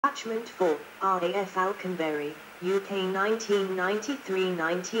Attachment 4, RAF Alconbury, UK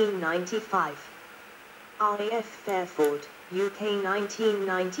 1993-1995. RAF Fairford, UK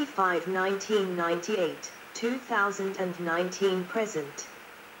 1995-1998, 2019-present.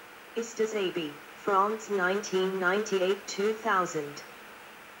 Istres AB, France 1998-2000.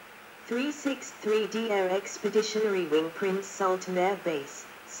 363d Air Expeditionary Wing Prince Sultan Air Base,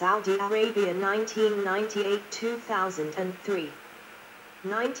 Saudi Arabia 1998-2003.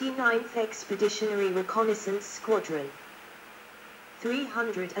 99th Expeditionary Reconnaissance Squadron.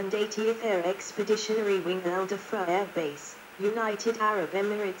 380th Air Expeditionary Wing El Dafra Air Base, United Arab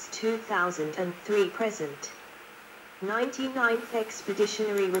Emirates 2003 present. 99th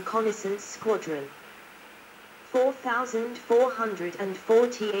Expeditionary Reconnaissance Squadron.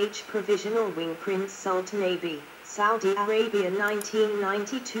 4440H Provisional Wing Prince Sultan AB, Saudi Arabia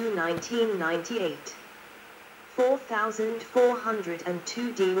 1992-1998.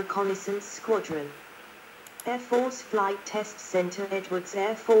 4402d Reconnaissance Squadron. Air Force Flight Test Center, Edwards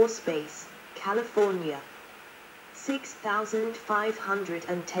Air Force Base, California.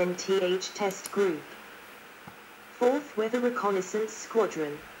 6510th Test Group. 4th Weather Reconnaissance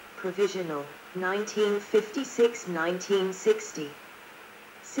Squadron, Provisional, 1956-1960.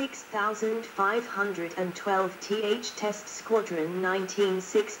 6512th Test Squadron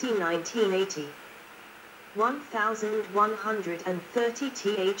 1960-1980.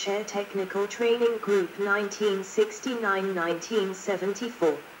 1130th Air Technical Training Group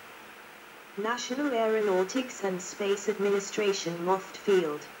 1969-1974. National Aeronautics and Space Administration Moffett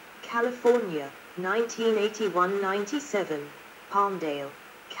Field, California, 1981-97, Palmdale,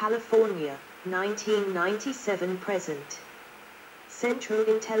 California, 1997-present. Central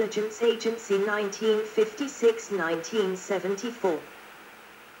Intelligence Agency 1956-1974.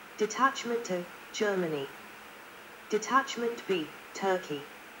 Detachment A, Germany. Detachment B, Turkey.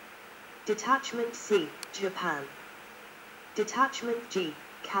 Detachment C, Japan. Detachment G,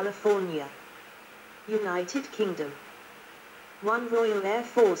 California. United Kingdom. 1 Royal Air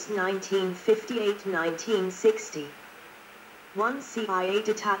Force 1958-1960. 1 CIA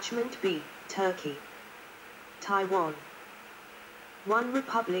Detachment B, Turkey. Taiwan. 1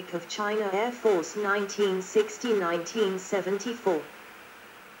 Republic of China Air Force 1960-1974.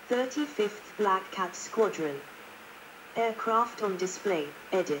 35th Black Cat Squadron. Aircraft on display,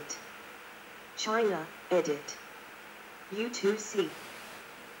 edit. China, edit. U-2C.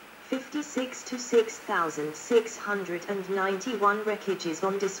 56 to 6,691 wreckages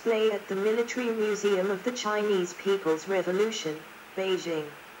on display at the Military Museum of the Chinese People's Revolution, Beijing.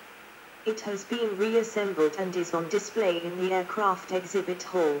 It has been reassembled and is on display in the Aircraft Exhibit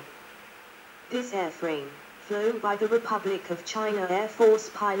Hall. This airframe, flown by the Republic of China Air Force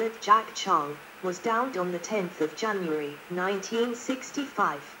pilot Jack Chang, was downed on the 10th of January,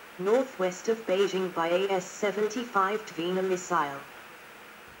 1965, northwest of Beijing by a S-75 Dvina missile.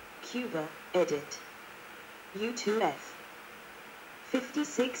 Cuba, edit. U-2F.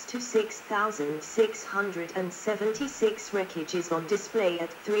 56 to 6,676 wreckages on display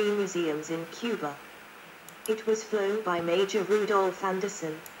at 3 museums in Cuba. It was flown by Major Rudolph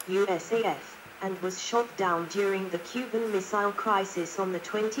Anderson, USAF, and was shot down during the Cuban Missile Crisis on the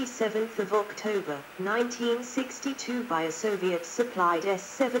 27th of October, 1962 by a Soviet-supplied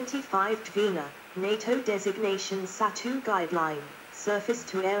S-75 Dvina, NATO designation SATU guideline,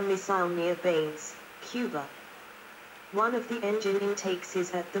 surface-to-air missile near Baines, Cuba. One of the engine intakes is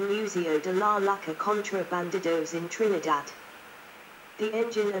at the Museo de la Luca Contrabandidos in Trinidad. The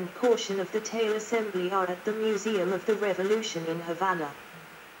engine and portion of the tail assembly are at the Museum of the Revolution in Havana.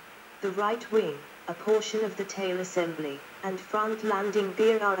 The right wing, a portion of the tail assembly, and front landing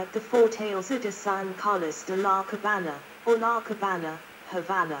gear are at the Fortaleza de San Carlos de la Cabana, or La Cabana,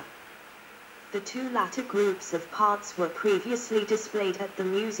 Havana. The 2 latter groups of parts were previously displayed at the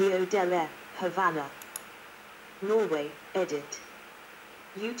Museo dell'Air, Havana. Norway, edit.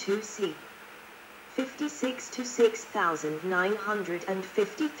 U-2C. 56 to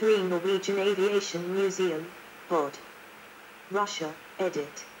 6,953 Norwegian Aviation Museum, Bod. Russia,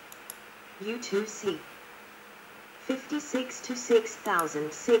 edit. U-2C. 56 to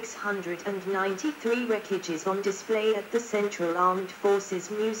 6,693 wreckages on display at the Central Armed Forces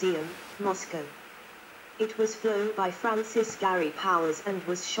Museum, Moscow. It was flown by Francis Gary Powers and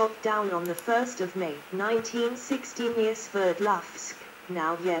was shot down on the 1st of May, 1960 near Sverdlovsk,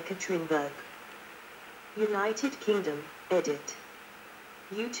 now Yekaterinburg. United Kingdom, edit.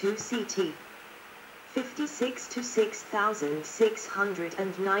 U-2CT. 56 to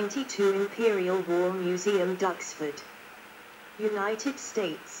 6,692 Imperial War Museum, Duxford. United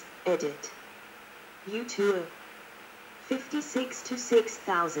States, edit. U-2O. 56 to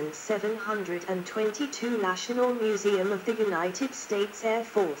 6722 National Museum of the United States Air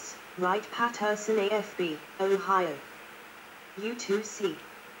Force, Wright-Patterson AFB, Ohio. U-2C.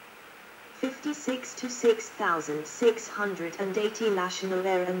 56 to 6680 National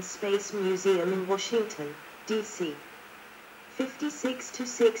Air and Space Museum in Washington, D.C. 56 to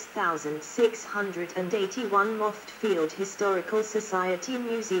 6681 Moft Field Historical Society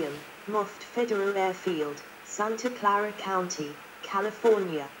Museum, Moft Federal Airfield, Santa Clara County,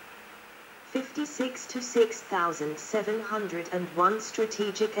 California. 56 to 6701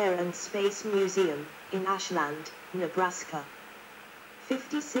 Strategic Air and Space Museum, in Ashland, Nebraska.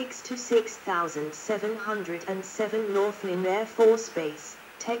 56 to 6707 Northlin Air Force Base,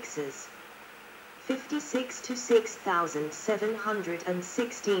 Texas. 56 to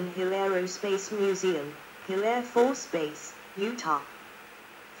 6716 Hill Aerospace Museum, Hill Air Force Base, Utah.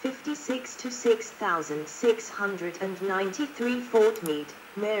 56 to 6693 Fort Meade,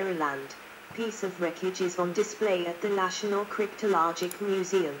 Maryland. Piece of wreckage is on display at the National Cryptologic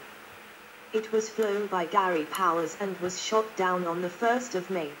Museum. It was flown by Gary Powers and was shot down on the 1st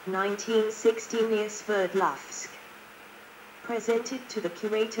of May, 1960 near Sverdlovsk. Presented to the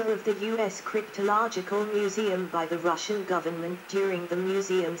curator of the U.S. Cryptological Museum by the Russian government during the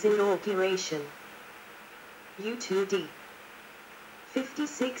museum's inauguration. U-2D.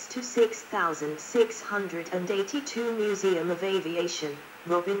 56 to 6682 Museum of Aviation,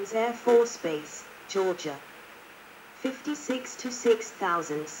 Robbins Air Force Base, Georgia. 56 to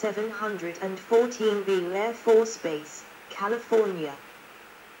 6714 Beale Air Force Base, California.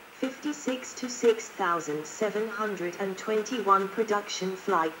 56 to 6721 Production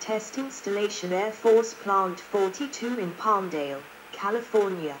Flight Test Installation Air Force Plant 42 in Palmdale,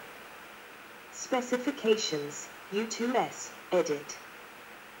 California. Specifications, U-2S, edit.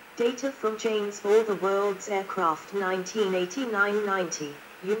 Data from James for the World's Aircraft 1989-90,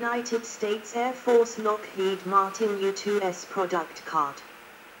 United States Air Force Lockheed Martin U-2S product card.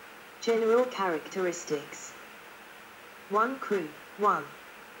 General characteristics. 1 crew, 1.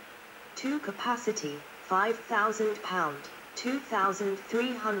 2 capacity, 5,000 pound,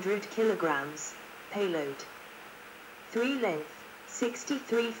 2,300 kilograms, payload. 3 length,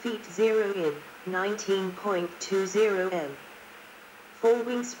 63 feet 0 in, 19.20 m. 4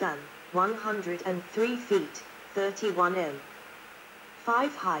 wingspan, 103 feet, 31 m.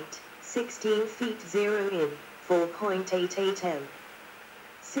 5 height, 16 feet 0 in, 4.88 m.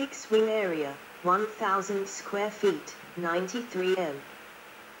 6 wing area, 1,000 square feet, 93 m.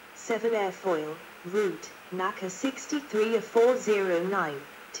 7 airfoil, route, NACA 63A409,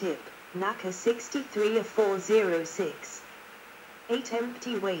 tip, NACA 63A406. 8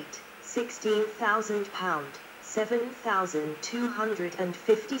 empty weight, 16,000 pound,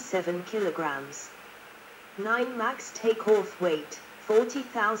 7,257 kilograms. 9 max takeoff weight,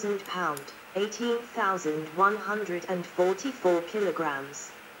 40,000 pound, 18,144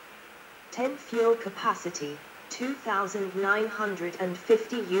 kilograms. 10 fuel capacity,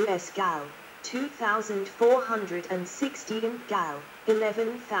 2,950 US gal, 2,460 gal,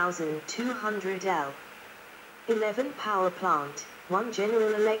 11,200 L. 11 power plant, 1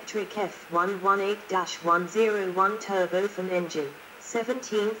 General Electric F118-101 turbofan engine,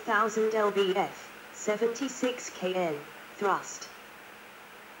 17,000 lbf, 76 kN, thrust.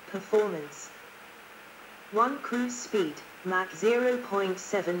 Performance. 1 cruise speed, Mach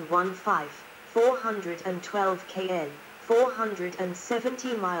 0.715, 412 kN,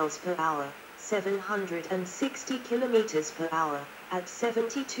 470 miles per hour, 760 kilometers per hour, at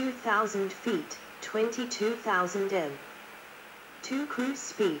 72,000 feet, 22,000 m. 2 cruise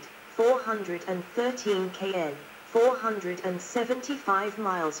speed, 413 kN, 475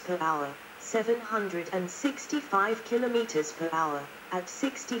 miles per hour, 765 kilometers per hour, at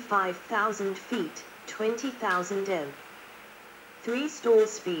 65,000 feet, 20,000 m. 3 stall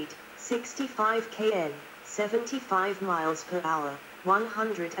speed, 65 kN, 75 miles per hour,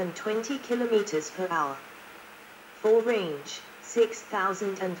 120 kilometers per hour. 4 range,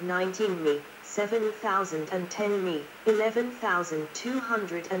 6,019 mi, 7,010 mi,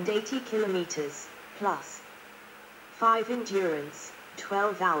 11,280 kilometers, plus. 5 endurance,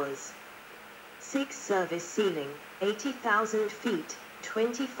 12 hours. 6 service ceiling, 80,000 feet,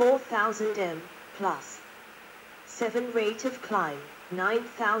 24,000 m, plus. 7 rate of climb,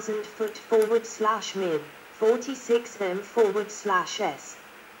 9,000 foot forward/min, 46 m forward/s.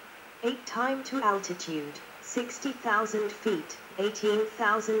 8 time to altitude, 60,000 feet,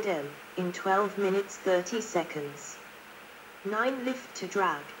 18,000 m, in 12 minutes 30 seconds. 9 lift to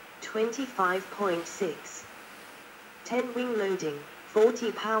drag, 25.6. 10 wing loading,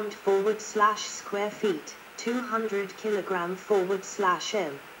 40 pound forward/square feet, 200 kg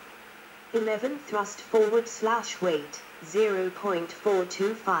 /m. 11 thrust /weight,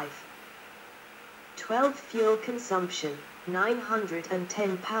 0.425. 12 fuel consumption,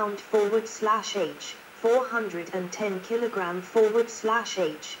 910 pound /h, 410 kg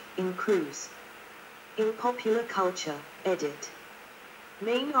 /h, in cruise. In popular culture, edit.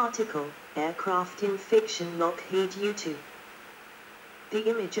 Main article, Aircraft in Fiction Lockheed U-2. The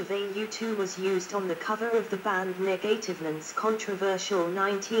image of a U-2 was used on the cover of the band Negativland's controversial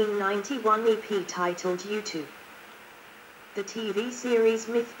 1991 EP titled U-2. The TV series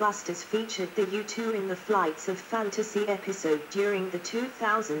Mythbusters featured the U-2 in the Flights of Fantasy episode during the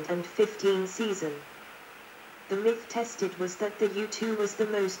 2015 season. The myth tested was that the U-2 was the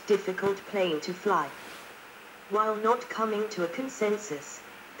most difficult plane to fly. While not coming to a consensus,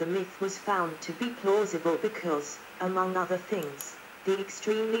 the myth was found to be plausible because, among other things, the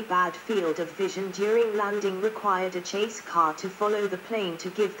extremely bad field of vision during landing required a chase car to follow the plane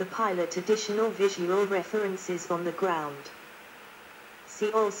to give the pilot additional visual references on the ground.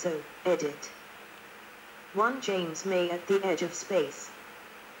 See also, edit. 1 James May at the Edge of Space.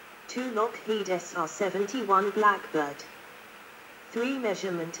 2 Lockheed SR-71 Blackbird. 3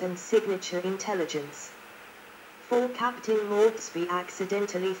 Measurement and Signature Intelligence. 4 Captain Morgsby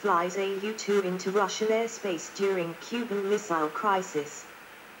accidentally flies a U-2 into Russian airspace during Cuban Missile Crisis.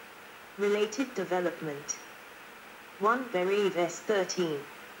 Related development. 1 Beriev S-13.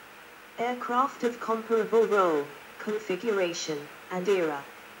 Aircraft of comparable role, configuration, and era.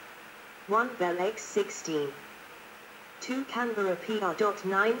 1 Bell X-16. 2 Canberra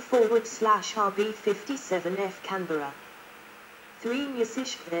PR.9 /RB-57F Canberra. 3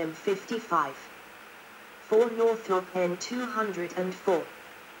 Musish M55. 4 Northrop N204.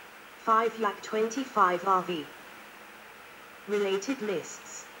 5 Yak-25 RV. Related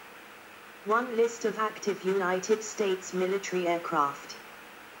lists. 1 List of active United States military aircraft.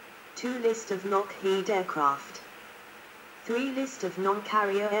 2 List of Lockheed aircraft. 3 List of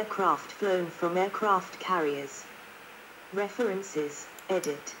non-carrier aircraft flown from aircraft carriers. References,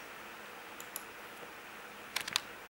 edit.